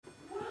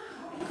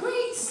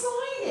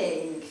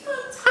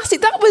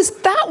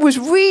fantastic. That was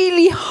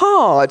really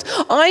hard.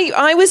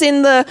 I was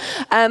in the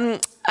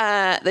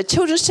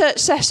children's church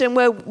session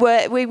where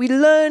we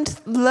learned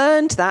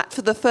that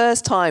for the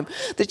first time.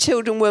 The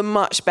children were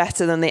much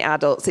better than the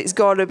adults. It's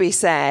got to be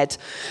said.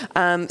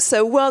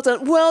 So well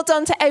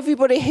done to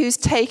everybody who's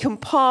taken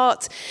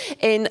part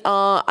in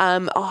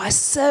our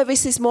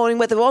service this morning,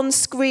 whether on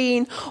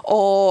screen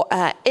or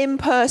in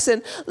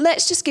person.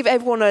 Let's just give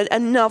everyone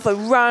another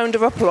round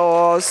of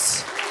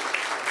applause.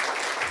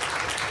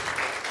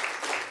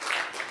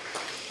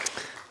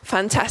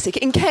 Fantastic.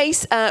 In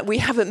case we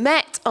haven't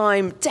met,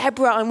 I'm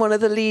Deborah. I'm one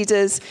of the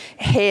leaders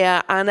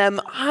here. And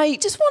I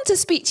just want to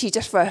speak to you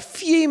just for a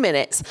few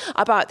minutes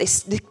about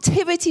this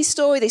nativity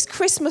story, this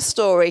Christmas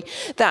story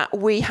that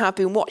we have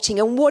been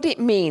watching and what it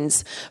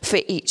means for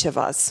each of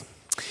us.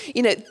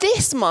 You know,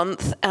 this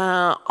month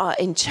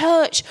in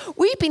church,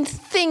 we've been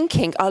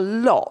thinking a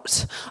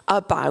lot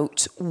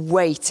about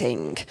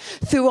waiting.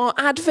 Through our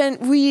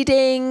Advent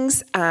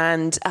readings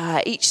and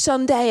each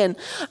Sunday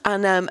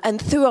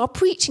and through our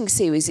preaching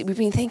series, we've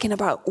been thinking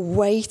about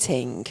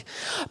waiting.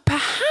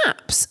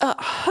 Perhaps at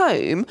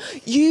home,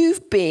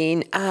 you've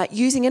been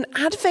using an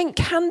Advent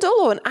candle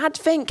or an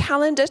Advent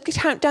calendar to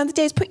count down the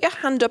days. Put your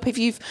hand up if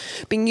you've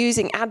been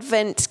using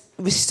Advent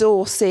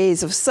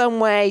resources of some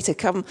way to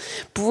come.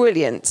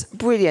 Brilliant.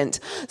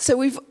 So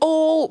we've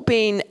all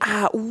been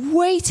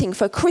waiting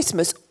for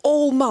Christmas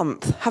all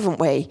month, haven't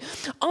we?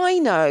 I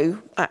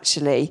know,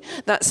 actually,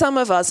 that some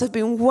of us have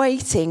been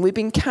waiting. We've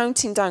been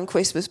counting down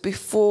Christmas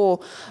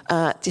before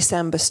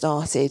December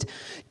started.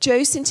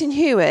 Joe Sinton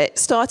Hewitt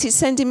started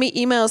sending me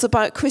emails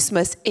about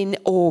Christmas in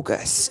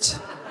August.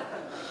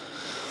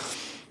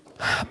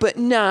 But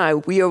now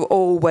we are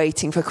all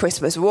waiting for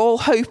Christmas. We're all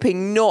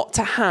hoping not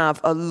to have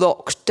a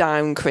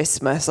lockdown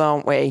Christmas,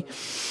 aren't we?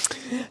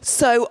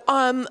 So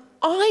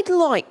I'd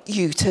like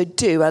you to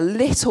do a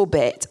little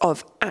bit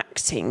of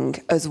acting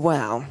as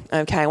well.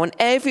 Okay, I want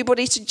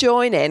everybody to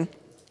join in.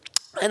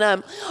 And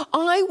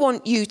I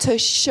want you to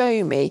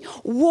show me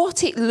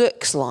what it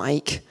looks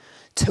like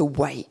to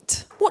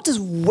wait. What does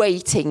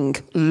waiting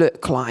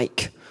look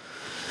like?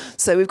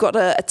 So we've got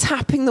a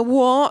tapping the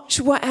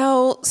watch. What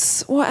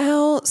else?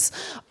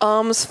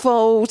 Arms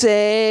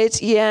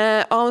folded.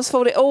 Yeah, arms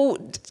folded. Oh,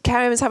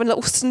 Karen's having a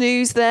little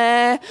snooze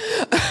there.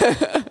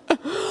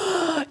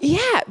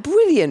 Yeah,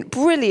 brilliant.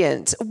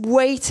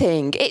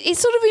 Waiting. It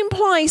sort of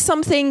implies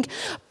something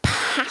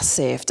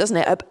passive, doesn't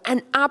it?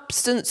 An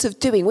absence of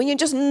doing, when you're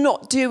just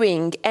not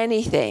doing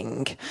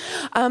anything.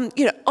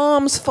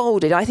 Arms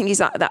folded, I think is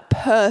that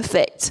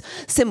perfect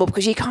symbol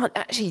because you can't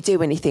actually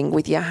do anything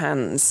with your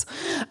hands.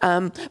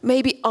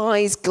 Maybe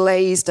eyes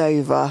glazed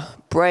over,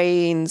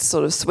 brain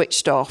sort of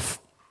switched off.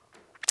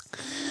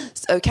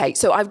 Okay,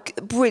 so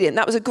brilliant.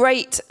 That was a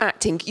great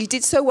acting. You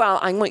did so well.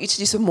 I want you to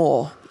do some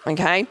more.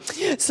 Okay,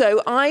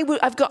 so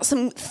I've got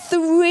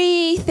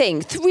three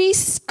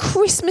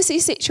Christmassy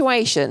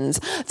situations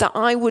that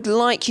I would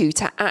like you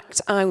to act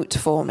out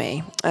for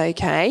me.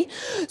 Okay,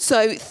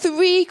 so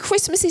 3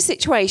 Christmassy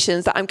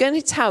situations that I'm going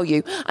to tell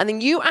you, and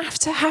then you have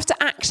to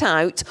act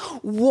out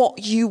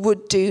what you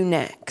would do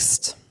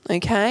next.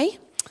 Okay,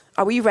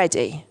 are we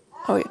ready?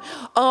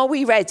 Are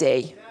we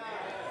ready?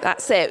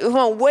 That's it.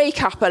 Well,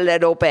 wake up a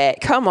little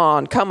bit. Come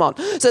on.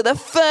 So the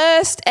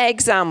first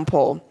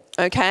example.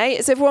 Okay,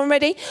 is everyone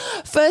ready?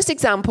 First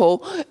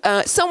example,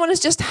 someone has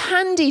just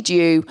handed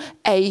you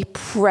a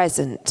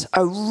present,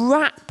 a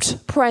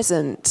wrapped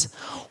present.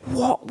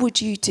 What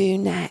would you do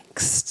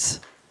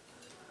next?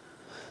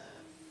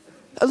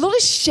 A lot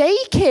of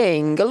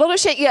shaking.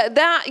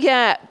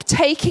 Yeah,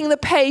 taking the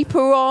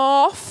paper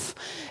off.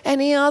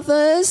 Any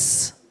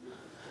others?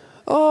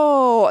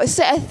 Oh,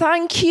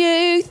 thank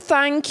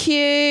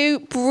you.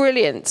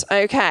 Brilliant.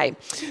 Okay,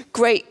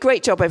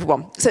 great job,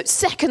 everyone. So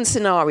second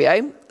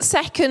scenario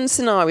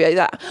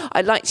that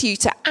I'd like you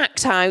to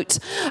act out.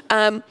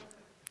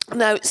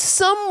 Now,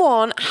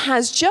 someone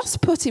has just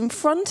put in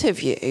front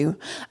of you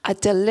a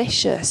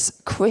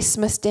delicious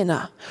Christmas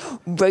dinner.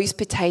 Roast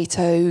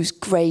potatoes,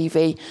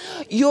 gravy.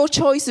 Your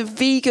choice of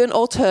vegan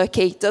or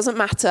turkey, doesn't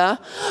matter.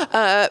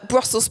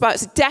 Brussels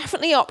sprouts are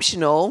definitely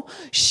optional.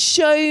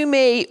 Show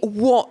me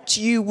what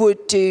you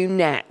would do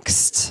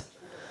next.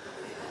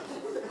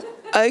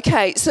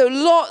 Okay, so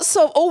lots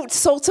of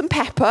salt and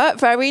pepper,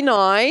 very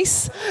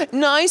nice.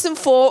 Knives and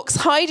forks.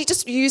 Heidi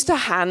just used her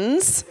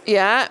hands,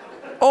 yeah.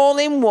 All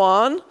in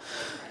one.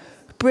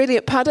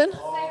 Brilliant. Pardon?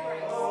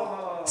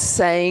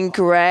 Saying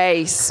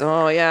grace.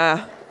 Oh,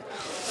 yeah.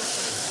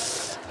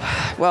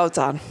 Well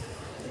done.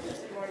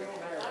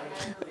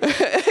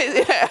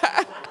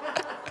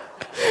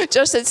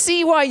 Just said,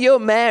 see why you're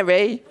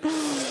Mary.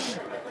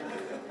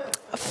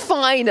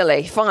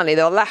 Finally,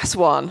 the last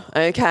one,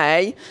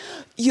 okay?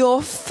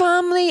 Your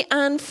family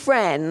and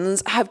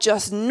friends have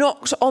just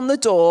knocked on the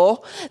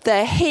door.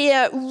 They're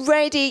here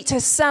ready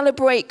to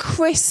celebrate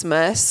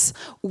Christmas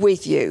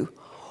with you.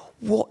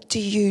 What do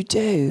you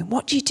do?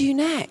 What do you do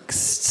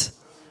next?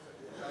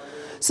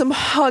 Some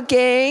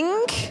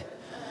hugging,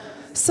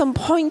 some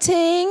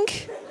pointing,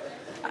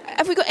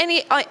 Have we got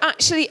any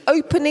actually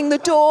opening the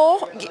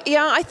door?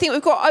 Yeah, I think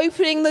we've got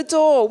opening the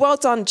door. Well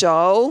done,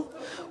 Joel.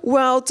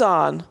 Well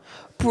done.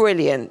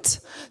 Brilliant.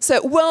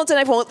 So well done,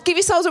 everyone. Give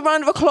yourselves a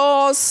round of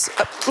applause.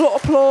 A lot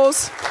of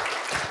applause.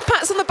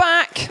 Pats on the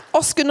back.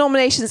 Oscar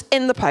nominations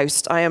in the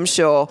post, I am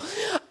sure.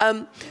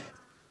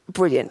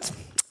 Brilliant.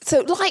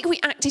 So like we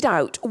acted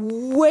out,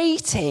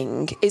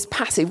 waiting is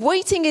passive.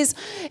 Waiting is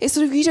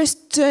sort of you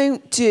just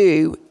don't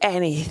do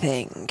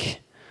anything.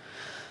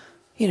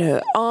 You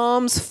know,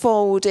 arms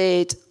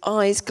folded,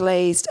 eyes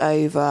glazed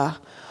over.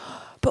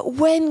 But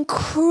when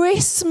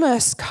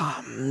Christmas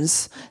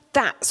comes,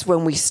 that's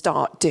when we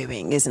start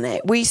doing, isn't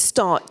it? We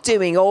start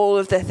doing all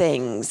of the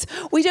things.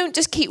 We don't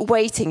just keep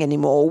waiting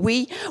anymore.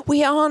 We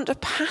aren't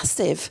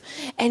passive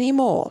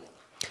anymore.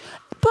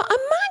 But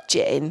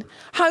imagine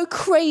how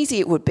crazy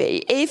it would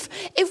be if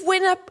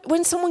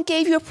when someone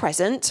gave you a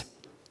present,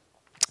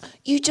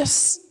 you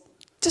just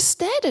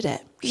stared at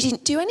it. You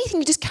didn't do anything.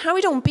 You just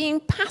carried on being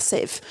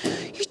passive.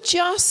 You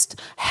just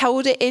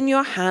held it in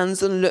your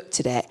hands and looked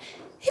at it.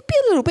 It'd be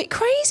a little bit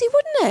crazy,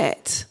 wouldn't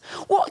it?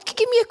 What?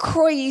 Give me a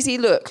crazy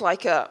look,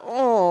 like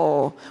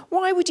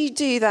why would you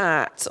do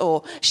that?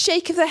 Or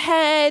shake of the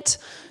head.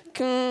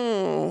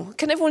 Can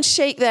everyone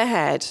shake their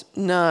head?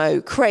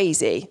 No,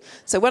 crazy.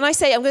 So I'm going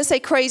to say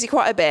crazy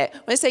quite a bit.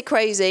 When I say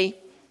crazy,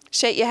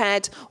 shake your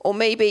head, or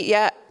maybe,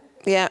 yeah.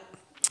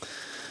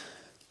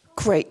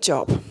 Great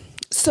job.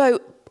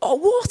 So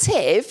what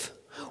if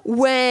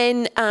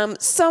when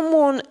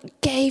someone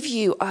gave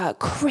you a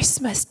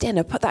Christmas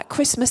dinner, put that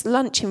Christmas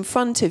lunch in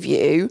front of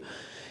you,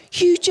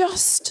 you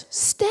just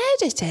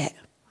stared at it,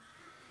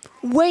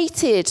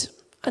 waited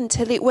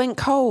until it went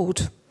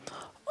cold,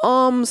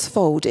 arms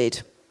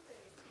folded?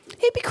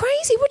 It'd be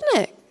crazy,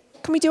 wouldn't it?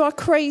 Can we do our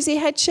crazy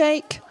head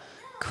shake?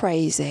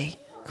 Crazy.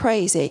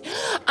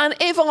 And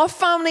if our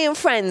family and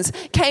friends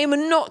came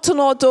and knocked on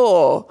our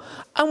door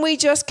and we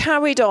just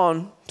carried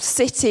on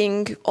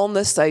sitting on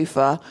the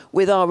sofa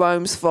with our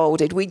arms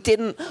folded, we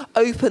didn't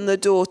open the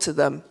door to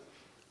them,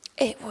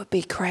 it would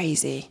be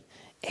crazy.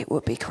 It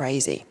would be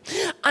crazy.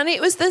 And it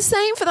was the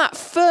same for that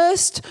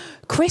first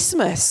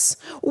Christmas.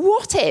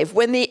 What if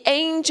when the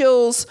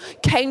angels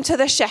came to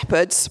the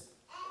shepherds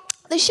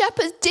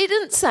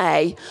didn't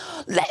say,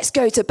 let's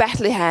go to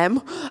Bethlehem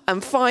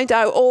and find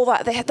out all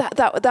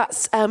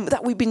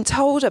that we've been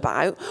told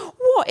about?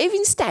 What if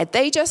instead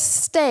they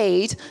just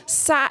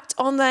sat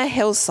on their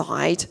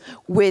hillside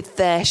with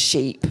their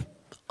sheep,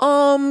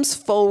 arms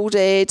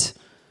folded?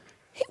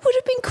 It would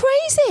have been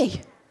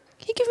crazy.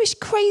 Can you give a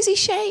crazy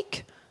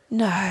shake?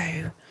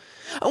 No.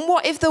 And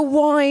what if the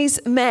wise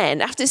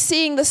men, after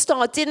seeing the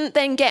star, didn't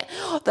then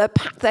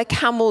pack their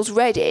camels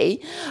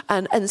ready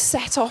and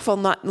set off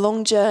on that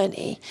long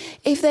journey?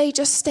 If they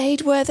just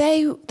stayed where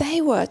they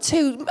were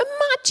too,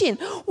 imagine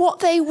what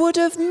they would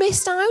have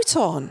missed out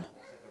on.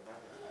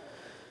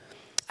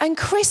 And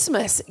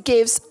Christmas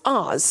gives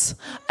us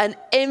an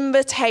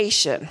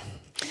invitation.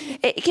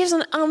 It gives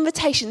an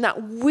invitation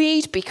that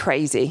we'd be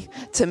crazy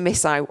to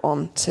miss out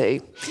on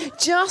too.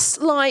 Just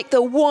like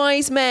the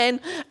wise men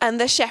and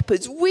the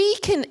shepherds, we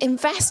can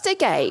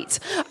investigate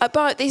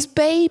about this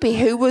baby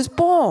who was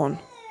born.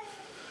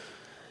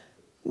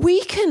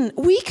 We can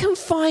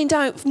find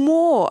out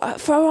more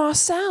for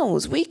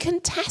ourselves. We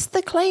can test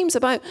the claims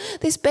about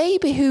this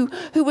baby who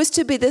was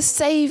to be the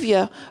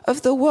saviour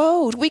of the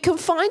world. We can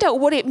find out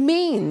what it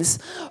means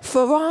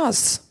for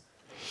us.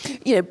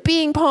 You know,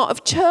 being part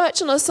of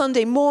church on a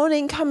Sunday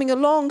morning, coming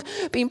along,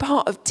 being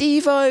part of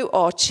Devo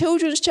or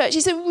children's church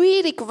is a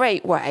really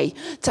great way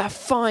to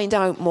find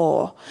out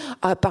more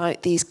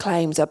about these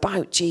claims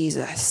about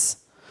Jesus.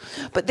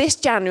 But this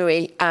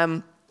January,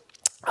 the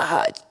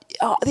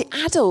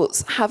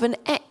adults have an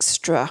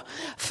extra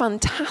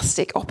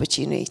fantastic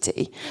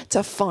opportunity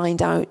to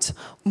find out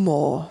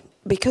more,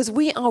 because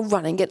we are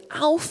running an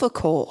Alpha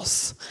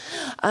course.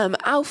 And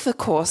Alpha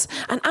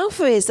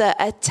is a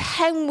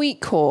 10-week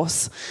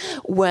course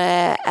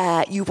where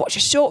you watch a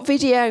short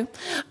video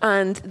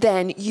and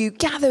then you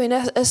gather in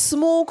a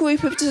small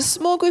group of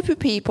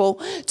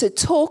people to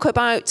talk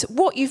about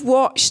what you've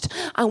watched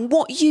and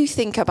what you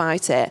think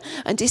about it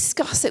and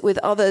discuss it with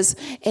others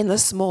in the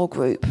small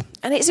group.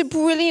 And it's a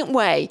brilliant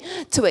way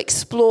to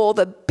explore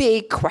the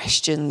big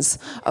questions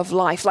of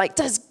life, like,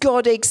 does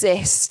God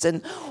exist?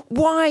 And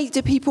why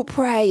do people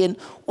pray? And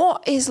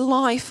what is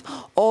life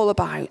all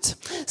about?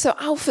 So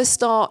Alpha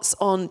starts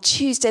on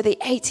Tuesday, the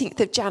 18th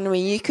of January.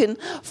 You can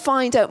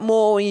find out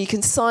more. You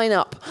can sign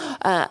up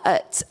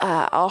at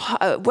our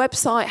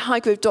website,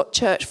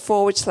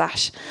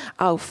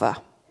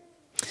 highgrove.church/Alpha.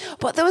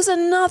 But there was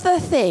another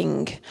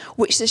thing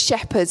which the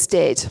shepherds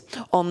did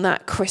on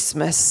that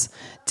Christmas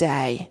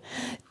day.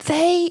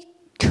 They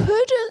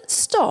couldn't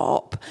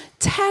stop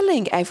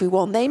telling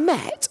everyone they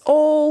met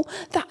all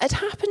that had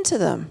happened to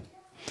them.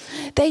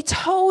 They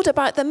told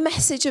about the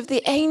message of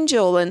the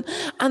angel and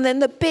then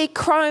the big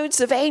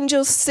crowds of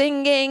angels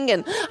singing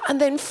and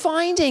then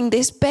finding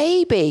this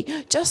baby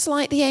just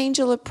like the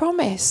angel had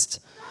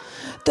promised.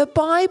 The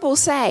Bible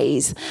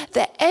says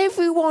that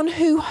everyone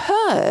who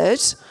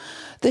heard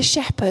The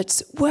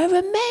shepherds were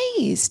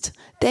amazed.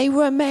 They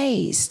were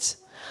amazed.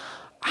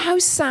 How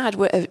sad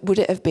would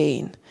it have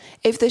been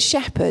if the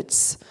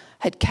shepherds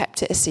had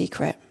kept it a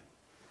secret?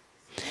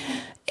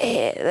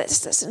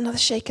 That's another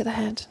shake of the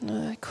head.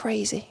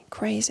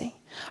 Crazy.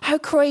 How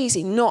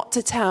crazy not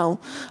to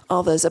tell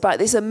others about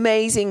this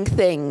amazing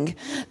thing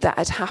that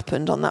had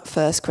happened on that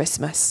first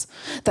Christmas,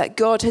 that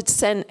God had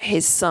sent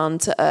his son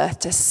to earth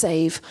to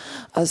save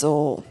us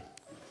all,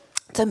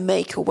 to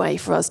make a way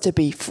for us to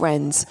be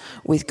friends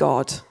with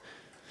God.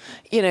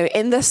 You know,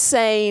 in the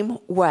same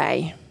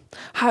way,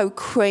 how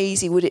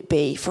crazy would it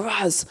be for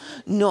us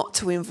not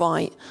to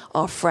invite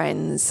our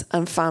friends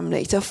and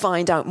family to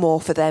find out more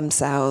for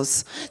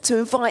themselves, to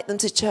invite them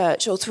to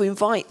church or to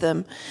invite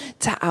them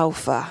to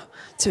Alpha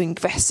to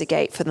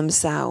investigate for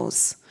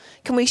themselves?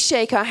 Can we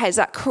shake our heads?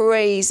 That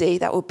crazy?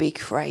 That would be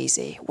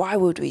crazy. Why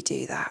would we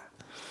do that?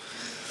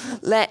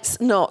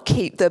 Let's not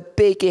keep the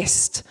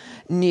biggest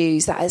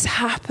news that has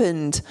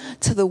happened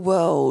to the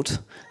world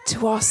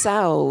to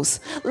ourselves.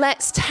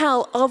 Let's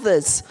tell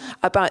others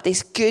about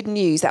this good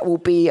news that will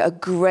be a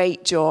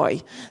great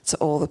joy to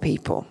all the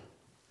people.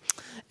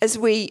 As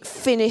we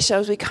finish,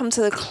 as we come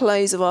to the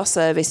close of our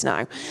service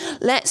now,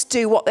 let's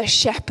do what the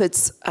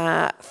shepherds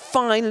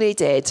finally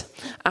did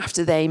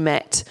after they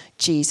met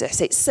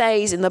Jesus. It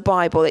says in the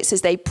Bible, it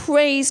says they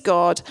praised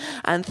God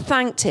and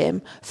thanked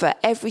him for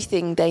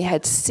everything they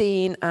had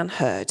seen and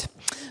heard.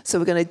 So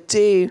we're going to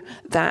do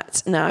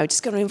that now.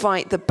 Just going to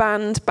invite the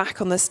band back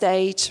on the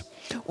stage.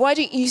 Why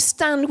don't you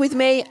stand with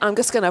me? I'm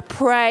just going to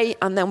pray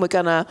and then we're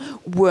going to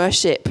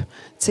worship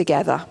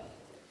together.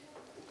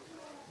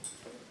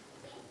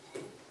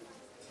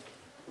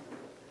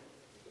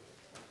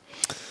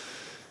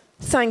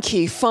 Thank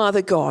you,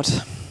 Father God,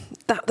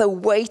 that the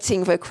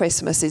waiting for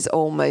Christmas is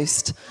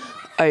almost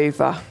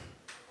over.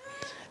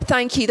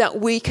 Thank you that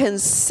we can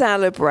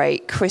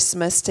celebrate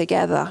Christmas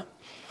together.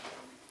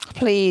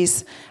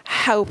 Please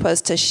help us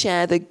to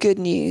share the good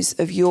news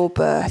of your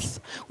birth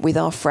with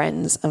our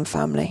friends and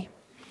family.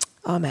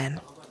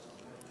 Amen.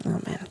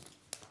 Amen.